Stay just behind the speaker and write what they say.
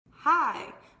Hi,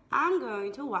 I'm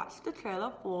going to watch the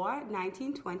trailer for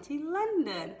 1920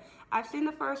 London. I've seen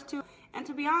the first two, and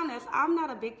to be honest, I'm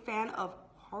not a big fan of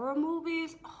horror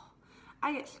movies. Oh,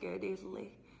 I get scared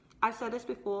easily. I've said this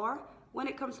before, when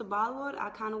it comes to Bollywood, I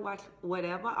kind of watch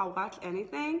whatever. I'll watch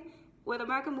anything. With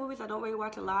American movies, I don't really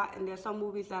watch a lot, and there's some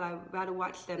movies that I rather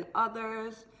watch than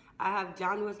others. I have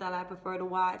genres that I prefer to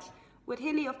watch. With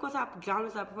Hindi, of course, I have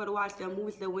genres I prefer to watch. There are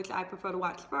movies that which I prefer to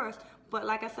watch first, but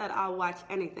like I said, I'll watch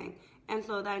anything. And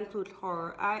so that includes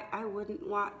horror. I wouldn't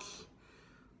watch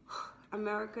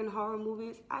American horror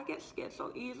movies. I get scared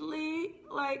so easily.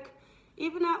 Like,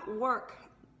 even at work,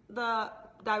 the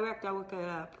director, I work at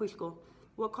a preschool,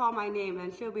 will call my name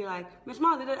and she'll be like, Miss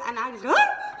Molly, and I just,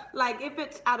 like, if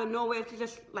it's out of nowhere, she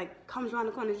just, like, comes around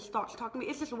the corner and just starts talking to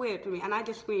me. It's just weird to me, and I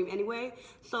just scream anyway.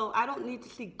 So I don't need to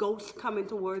see ghosts coming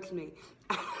towards me.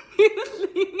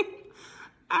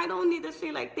 I don't need to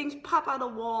see, like, things pop out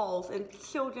of walls and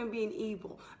children being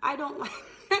evil. I don't like,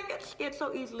 I get scared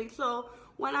so easily. So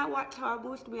when I watch horror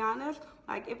movies, to be honest,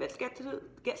 like, if it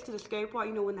gets to the scary part,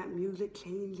 you know, when that music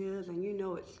changes and you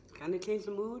know it's gonna change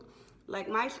the mood, like,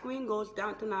 my screen goes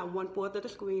down to now 1/4 of the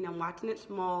screen. I'm watching it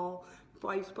small.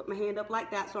 Before I used to put my hand up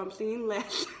like that, so I'm seeing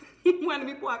less.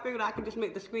 Before I figured I could just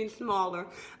make the screen smaller.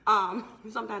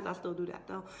 Sometimes I still do that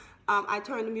though. I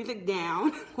turn the music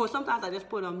down, or sometimes I just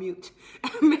put on mute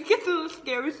and make it to the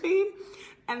scary scene,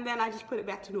 and then I just put it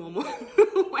back to normal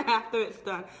after it's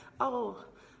done. Oh,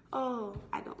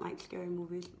 I don't like scary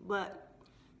movies, but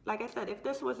like I said, if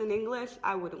this was in English,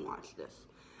 I wouldn't watch this.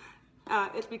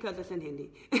 It's because it's in Hindi.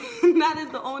 That is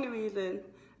the only reason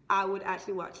I would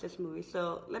actually watch this movie.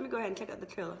 So let me go ahead and check out the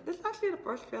trailer. This is actually the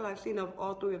first trailer I've seen of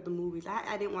all three of the movies.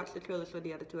 I didn't watch the trailers for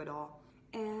the other two at all.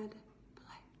 And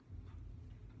play.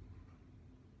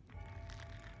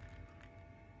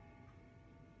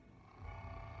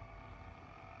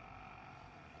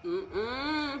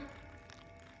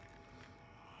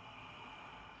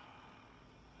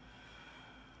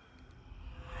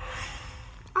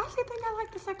 I actually think I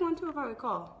like the second one too, if I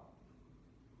recall.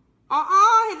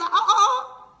 He's like,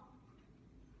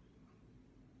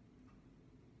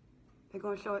 They're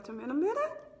gonna show it to me in a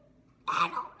minute? I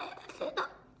don't need to see that.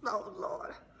 Oh,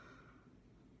 Lord.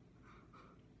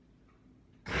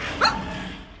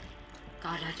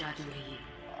 काला जादू है ये।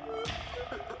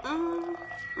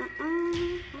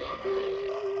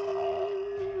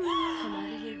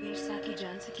 हमारे लिए वीर सा की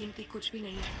जान से कीमती कुछ भी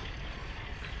नहीं है।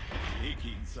 एक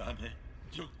ही इंसान है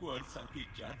जो कुंवर सा की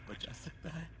जान बचा सकता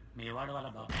है। मेवाड़ वाला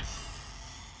बाबा।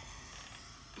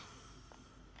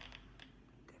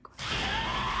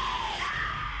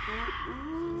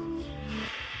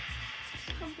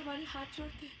 हम तुम्हारे हाथ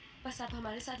जोड़ते हैं, बस आप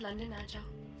हमारे साथ लंदन आ जाओ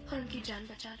और उनकी जान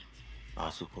बचा लो।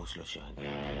 आंसू पोंछ लो शिवांगी,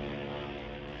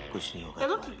 कुछ नहीं होगा। It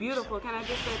looks beautiful. Can I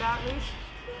just say that, please?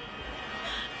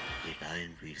 ये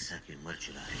डायन वीरसा की मर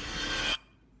चुका है।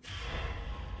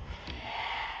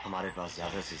 हमारे पास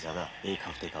ज्यादा से ज्यादा 1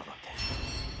 हफ्ते का वक्त है।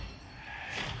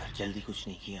 अगर जल्दी कुछ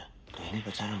नहीं किया तो इन्हें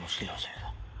बचाना मुश्किल हो जाएगा।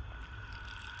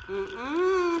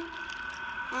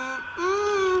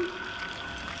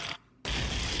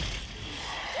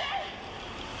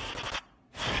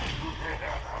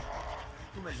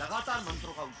 तुम्हें लगातार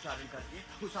मंत्रों का उच्चारण करके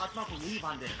उस आत्मा को यही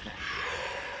बांधे रखना है।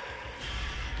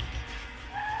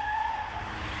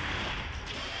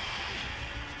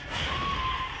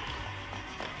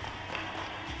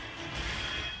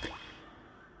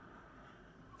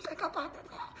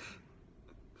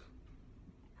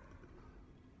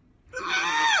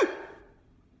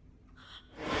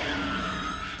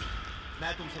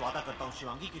 मैं तुमसे वादा करता हूँ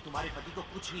शिवांगी कि तुम्हारे पति को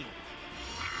कुछ नहीं होगा।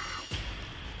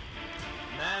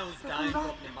 मैं उस डायन को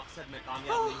अपने मकसद में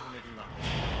कामयाब नहीं होने दूंगा।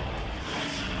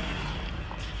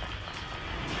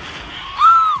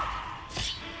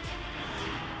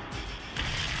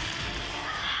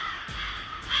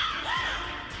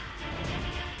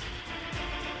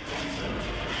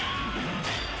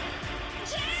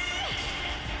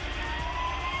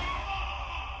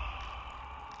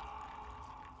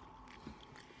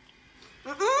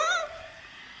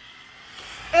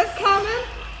 It's coming.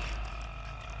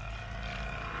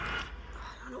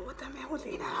 I don't know what that man was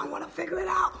eating. I want to figure it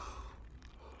out.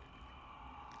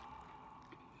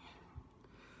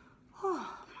 Oh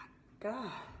my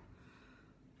God.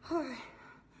 All right.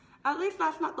 At least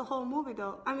that's not the whole movie,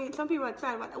 though. I mean, some people are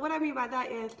excited about that. What I mean by that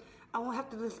is I won't have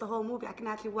to listen to the whole movie. I can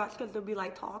actually watch because there'll be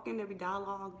like talking, there'll be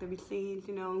dialogue, there'll be scenes,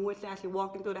 you know, in which they're actually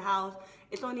walking through the house.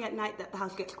 It's only at night that the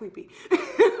house gets creepy.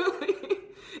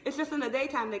 It's just in the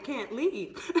daytime they can't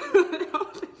leave.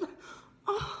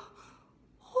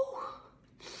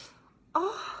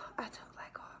 I don't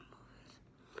like horror movies.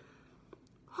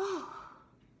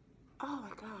 Oh my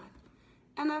God.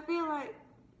 And I feel like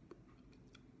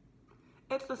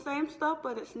it's the same stuff,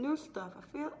 but it's new stuff.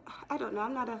 I don't know,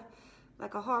 I'm not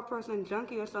like a horror person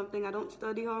junkie or something. I don't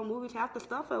study horror movies. Half the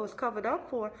stuff I was covered up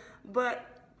for, but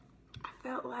I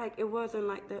felt like it wasn't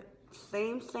like the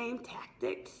same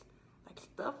tactics. Like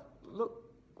stuff looked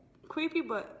creepy,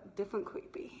 but different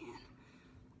creepy. And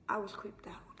I was creeped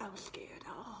out. I was scared.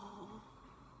 Oh.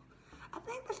 I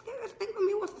think the scariest thing for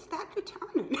me was the statue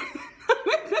turning.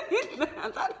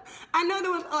 I know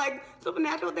there was like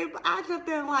supernatural things, but I just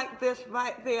didn't like this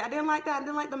right there. I didn't like that. I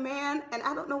didn't like the man, and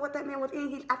I don't know what that man was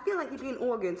eating. I feel like he's eating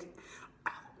organs.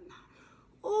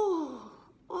 Oh,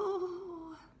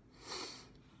 oh,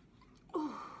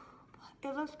 oh.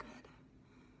 It looks good.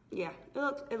 Yeah,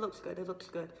 it looks good. It looks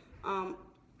good.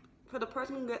 For the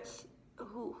person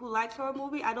who likes horror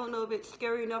movie, I don't know if it's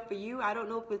scary enough for you. I don't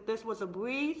know if this was a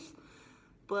breeze.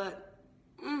 But,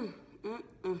 ooh,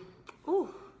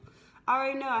 I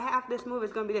already know half this movie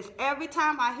is going to be this. Every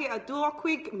time I hear a door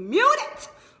creak, mute it!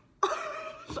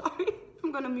 Sorry,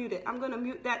 I'm going to mute it. I'm going to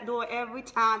mute that door every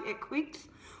time it creaks.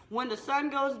 When the sun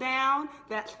goes down,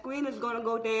 that screen is going to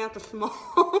go down to small.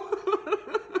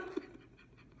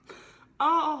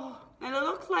 Oh, and it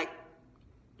looks like,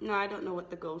 no, I don't know what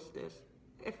the ghost is.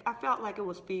 I felt like it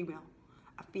was female.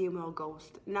 A female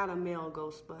ghost. Not a male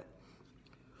ghost, but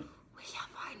we shall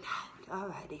find out.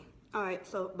 Alrighty. Alright,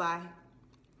 so bye.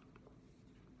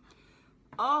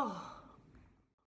 Oh.